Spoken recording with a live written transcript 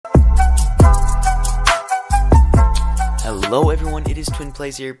Hello everyone, it is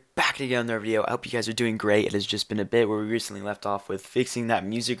TwinPlayz here, back again on another video. I hope you guys are doing great. It has just been a bit where we recently left off with fixing that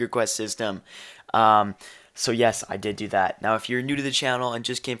music request system. So yes, I did do that. Now if you're new to the channel and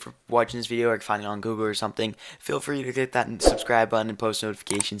just came from watching this video or finding it on Google or something, feel free to click that subscribe button and post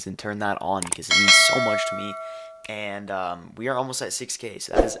notifications and turn that on because it means so much to me. And we are almost at 6K,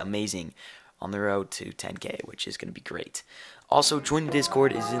 so that is amazing. On the road to 10K, which is going to be great. Also, join the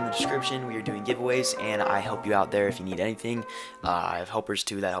Discord is in the description. We are doing giveaways, and I help you out there if you need anything. I have helpers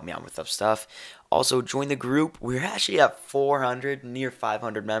too that help me out with stuff. Also, join the group. We're actually at 400, near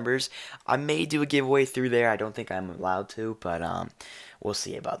 500 members. I may do a giveaway through there. I don't think I'm allowed to, but we'll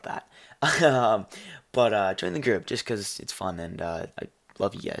see about that. But join the group just because it's fun, and I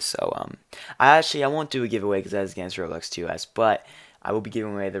love you guys. So I won't do a giveaway because that is against Roblox2S, but I will be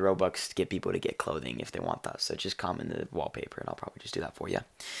giving away the Robux to get people to get clothing if they want that. So just comment the wallpaper and I'll probably just do that for you.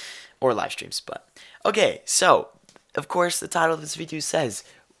 Or live streams. But okay, so of course the title of this video says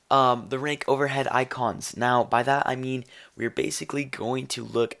the rank overhead icons. Now by that I mean we're basically going to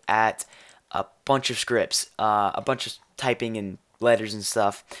look at a bunch of scripts, a bunch of typing and letters and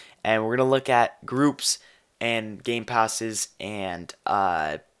stuff, and we're gonna look at groups and game passes and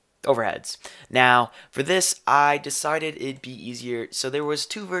overheads. Now for this I decided it'd be easier, so there was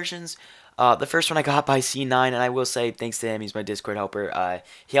two versions. The first one I got by C9, and I will say thanks to him, he's my Discord helper.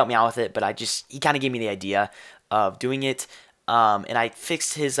 He helped me out with it, but he kind of gave me the idea of doing it, and I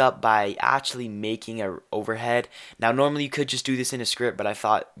fixed his up by actually making a overhead. Now normally you could just do this in a script, but I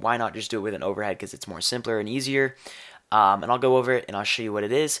thought why not just do it with an overhead because it's more simpler and easier. And I'll go over it and I'll show you what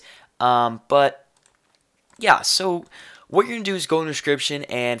it is. But yeah, so what you're going to do is go in the description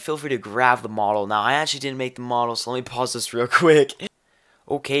and feel free to grab the model. Now, I actually didn't make the model, so let me pause this real quick.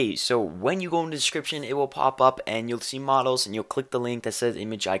 Okay, so when you go in the description, it will pop up and you'll see models and you'll click the link that says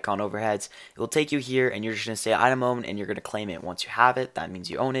image icon overheads. It will take you here and you're just going to say item own and you're going to claim it. Once you have it, that means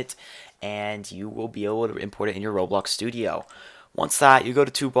you own it and you will be able to import it in your Roblox Studio. Once that, you go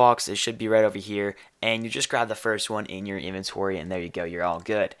to Toolbox, it should be right over here, and you just grab the first one in your inventory, and there you go, you're all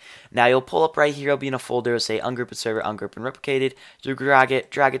good. Now, you'll pull up right here, it'll be in a folder, it'll say ungroup and server, ungroup and replicated. You drag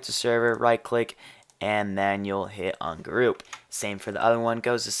it to server, right click, and then you'll hit ungroup. Same for the other one,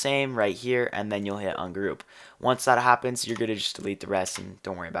 goes the same right here, and then you'll hit ungroup. Once that happens, you're going to just delete the rest, and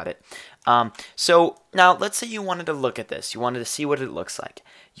don't worry about it. So, now, let's say you wanted to look at this, you wanted to see what it looks like.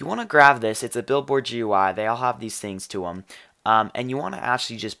 You want to grab this, it's a billboard GUI, they all have these things to them. And you want to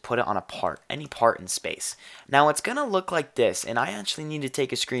actually just put it on a part, any part in space. Now it's going to look like this, and I actually need to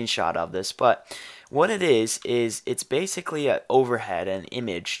take a screenshot of this, but what it is it's basically an overhead, an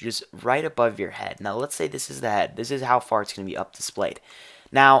image just right above your head. Now let's say this is the head. This is how far it's going to be up displayed.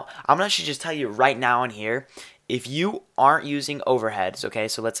 Now I'm going to actually just tell you right now in here, if you aren't using overheads, okay,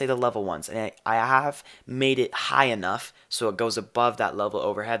 so let's say the level ones, and I have made it high enough so it goes above that level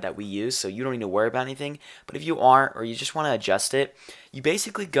overhead that we use, so you don't need to worry about anything. But if you aren't, or you just want to adjust it, you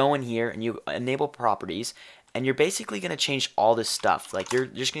basically go in here and you enable properties, and you're basically going to change all this stuff. Like you're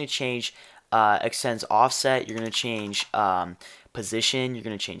just going to change extends offset, you're going to change position, you're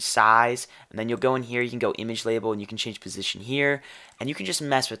going to change size, and then you'll go in here, you can go image label, and you can change position here, and you can just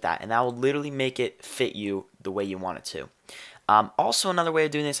mess with that, and that will literally make it fit you the way you want it to. Also, another way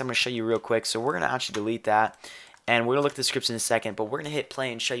of doing this, I'm going to show you real quick, so we're going to actually delete that, and we're going to look at the scripts in a second, but we're going to hit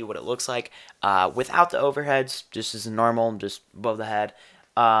play and show you what it looks like without the overheads, just as normal, just above the head.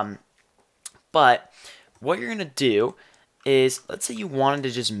 But what you're going to do is, let's say you wanted to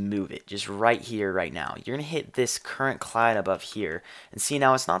just move it, just right here, right now. You're going to hit this current client above here, and see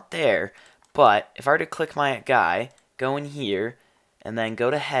now it's not there, but if I were to click my guy, go in here, and then go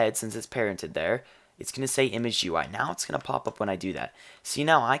to head since it's parented there, it's going to say ImageGui. Now it's going to pop up when I do that. See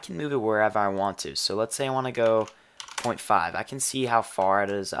now I can move it wherever I want to. So let's say I want to go 0.5. I can see how far it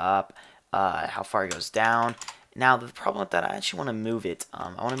is up, how far it goes down. Now the problem with that, I actually want to move it.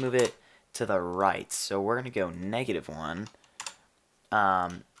 I want to move it to the right, so we're going to go -1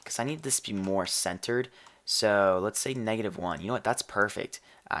 because I need this to be more centered. So let's say -1. You know what, that's perfect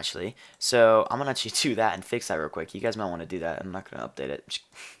actually. So I'm going to actually do that and fix that real quick. You guys might want to do that. I'm not going to update it.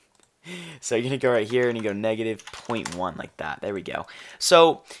 So you're going to go right here and you go -0.1 like that. There we go.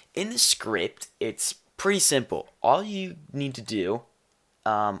 So in the script, it's pretty simple. All you need to do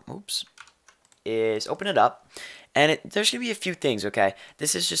is open it up. And there's going to be a few things, okay?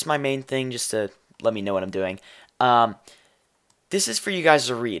 This is just my main thing, just to let me know what I'm doing. This is for you guys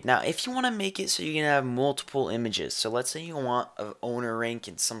to read. Now, if you want to make it so you can have multiple images, so let's say you want an owner rank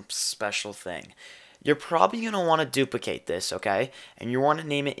and some special thing, you're probably going to want to duplicate this, okay? And you want to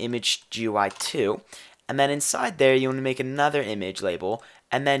name it ImageGui 2. And then inside there, you want to make another image label.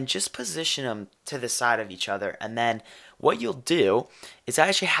 and then just position them to the side of each other. And then what you'll do is I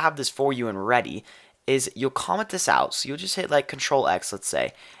actually have this for you and ready, is you'll comment this out. So you'll just hit like Control X, let's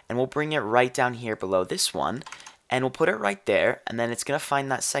say, and we'll bring it right down here below this one, and we'll put it right there, and then it's going to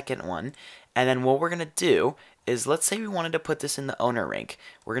find that second one. And then what we're going to do is, let's say we wanted to put this in the owner rank.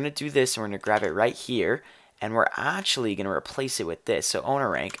 We're going to do this, and we're going to grab it right here, and we're actually going to replace it with this. So owner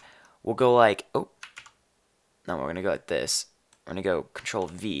rank, we'll go like, oh, no, we're going to go like this. We're going to go Control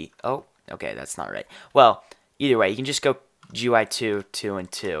V. Oh, okay, that's not right. Well, either way, you can just go GUI 2, 2,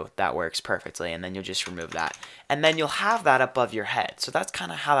 and 2. That works perfectly, and then you'll just remove that. And then you'll have that above your head. So that's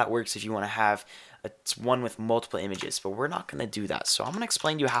kind of how that works if you want to have one with multiple images, but we're not going to do that. So I'm going to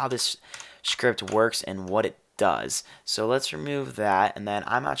explain to you how this script works and what it does. So let's remove that, and then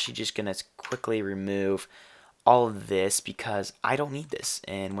I'm actually just going to quickly remove all of this because I don't need this,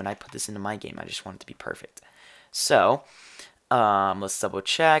 and when I put this into my game, I just want it to be perfect. So let's double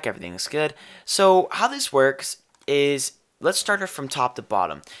check, everything is good. So how this works is, let's start it from top to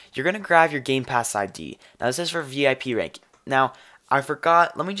bottom. You're going to grab your Game Pass ID. Now this is for VIP rank. Now I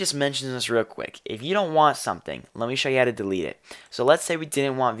forgot, let me just mention this real quick. If you don't want something, let me show you how to delete it. So let's say we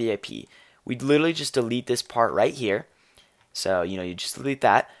didn't want VIP. We'd literally just delete this part right here. So, you just delete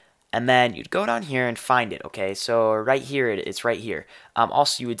that. And then you'd go down here and find it, okay? So right here, it's right here.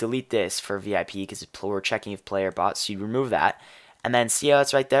 Also, you would delete this for VIP because we're checking if player bought, so you'd remove that. And then see how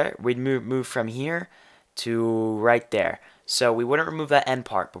it's right there? We'd move from here to right there. So we wouldn't remove that end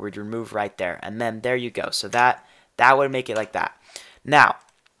part, but we'd remove right there. And then there you go. So that would make it like that. Now,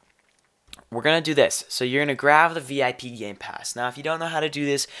 we're going to do this. So you're going to grab the VIP Game Pass. Now, if you don't know how to do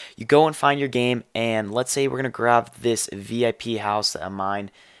this, you go and find your game, and let's say we're going to grab this VIP house of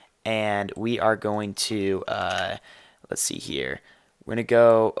mine, and we are going to, let's see here. We're going to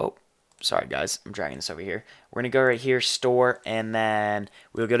go, oh, sorry guys, I'm dragging this over here. We're going to go right here, store, and then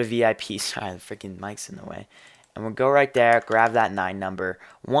we'll go to VIP. Sorry, the freaking mic's in the way. And we'll go right there, grab that 9 number.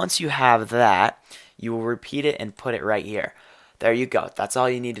 Once you have that, you will repeat it and put it right here. There you go. That's all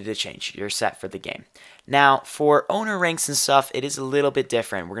you needed to change. You're set for the game. Now, for owner ranks and stuff, it is a little bit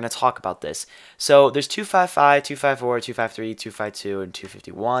different. We're going to talk about this. So there's 255, 254, 253, 252, and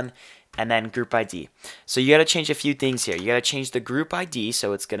 251, and then group ID. So you got to change a few things here. You got to change the group ID,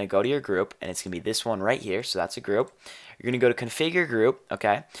 so it's going to go to your group, and it's going to be this one right here. So that's a group. You're going to go to configure group,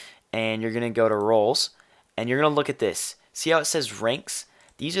 okay, and you're going to go to roles, and you're going to look at this. See how it says ranks?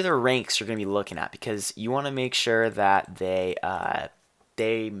 These are the ranks you're going to be looking at because you want to make sure that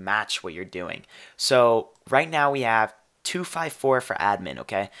they match what you're doing. So right now we have 254 for admin,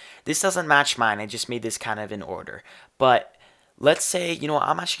 okay? This doesn't match mine. I just made this kind of in order. But let's say,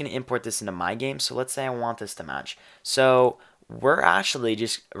 I'm actually going to import this into my game. So let's say I want this to match. So we're actually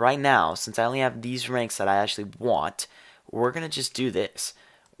just, right now, since I only have these ranks that I actually want, we're going to just do this.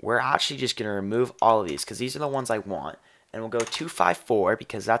 We're actually just going to remove all of these because these are the ones I want. And we'll go 254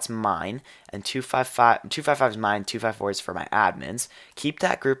 because that's mine, and 255 is mine, 254 is for my admins. Keep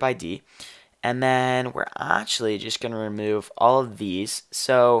that group ID, and then we're actually just going to remove all of these.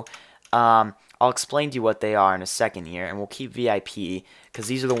 So I'll explain to you what they are in a second here, and we'll keep VIP because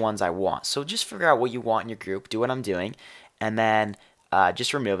these are the ones I want. So just figure out what you want in your group, do what I'm doing, and then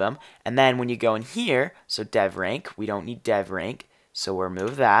just remove them. And then when you go in here, so dev rank, we don't need dev rank, so we'll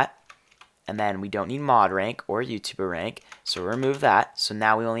remove that. And then we don't need mod rank or YouTuber rank, so we'll remove that. So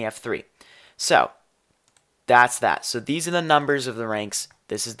now we only have 3. So that's that. So these are the numbers of the ranks.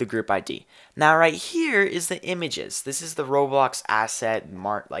 This is the group ID. Now right here is the images. This is the Roblox asset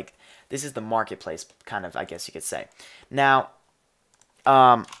this is the marketplace kind of, I guess you could say. Now,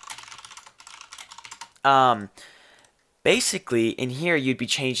 basically in here you'd be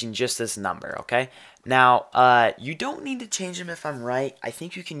changing just this number, okay? Now, you don't need to change them if I'm right. I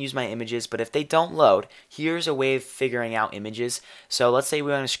think you can use my images, but if they don't load, here's a way of figuring out images. So let's say we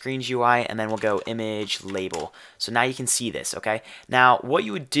want a screen GUI, and then we'll go image label. So now you can see this, okay? Now, what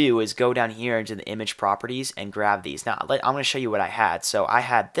you would do is go down here into the image properties and grab these. Now, I'm going to show you what I had. So I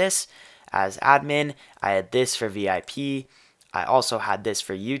had this as admin. I had this for VIP. I also had this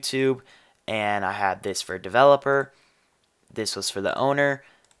for YouTube, and I had this for developer. This was for the owner.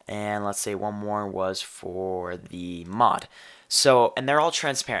 And let's say one more was for the mod. So, and they're all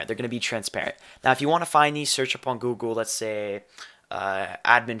transparent. They're going to be transparent. Now, if you want to find these, search up on Google, let's say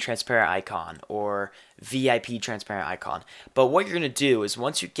admin transparent icon or VIP transparent icon. But what you're going to do is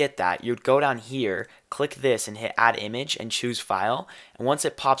once you get that, you'd go down here, click this and hit add image and choose file. And once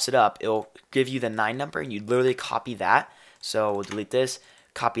it pops it up, it'll give you the 9 number and you'd literally copy that. So we'll delete this,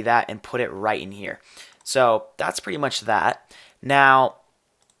 copy that, and put it right in here. So that's pretty much that. Now,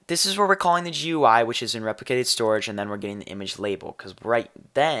 this is where we're calling the GUI, which is in replicated storage, and then we're getting the image label, because right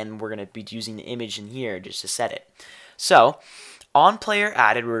then we're going to be using the image in here just to set it. So on player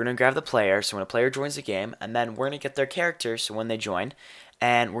added, we're going to grab the player, so when a player joins the game, and then we're going to get their character, so when they join,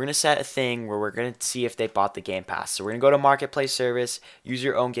 and we're going to set a thing where we're going to see if they bought the Game Pass. So we're going to go to Marketplace Service, use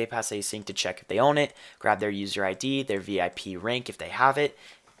your own Game Pass async to check if they own it, grab their user ID, their VIP rank if they have it.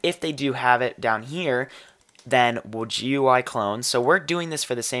 If they do have it down here, then we'll GUI clone. So we're doing this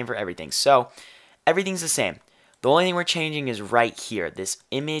for the same for everything. So everything's the same. The only thing we're changing is right here, this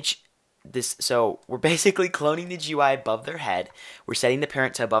image. So we're basically cloning the GUI above their head. We're setting the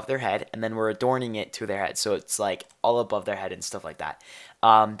parent to above their head, and then we're adorning it to their head. So it's like all above their head and stuff like that.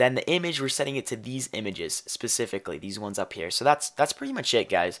 Then the image, we're setting it to these images specifically, these ones up here. So that's pretty much it,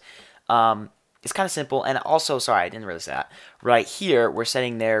 guys. It's kind of simple. And also, sorry, I didn't really say that. Right here, we're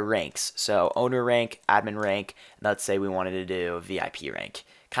setting their ranks. So owner rank, admin rank, and let's say we wanted to do VIP rank.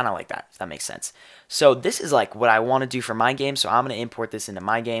 Kind of like that, if that makes sense. So this is like what I want to do for my game. So I'm going to import this into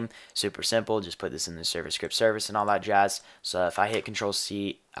my game. Super simple. Just put this in the server script service and all that jazz. So if I hit Control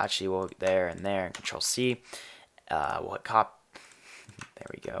C, actually we'll there and there, and Control C. We'll hit there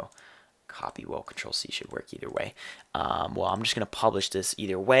we go. Copy, well, Control C should work either way. Well, I'm just going to publish this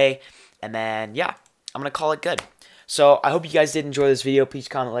either way. And then, yeah, I'm going to call it good. So I hope you guys did enjoy this video. Please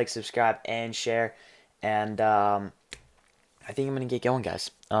comment, like, subscribe, and share. And I think I'm going to get going,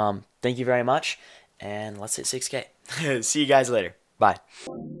 guys. Thank you very much. And let's hit 6K. See you guys later. Bye.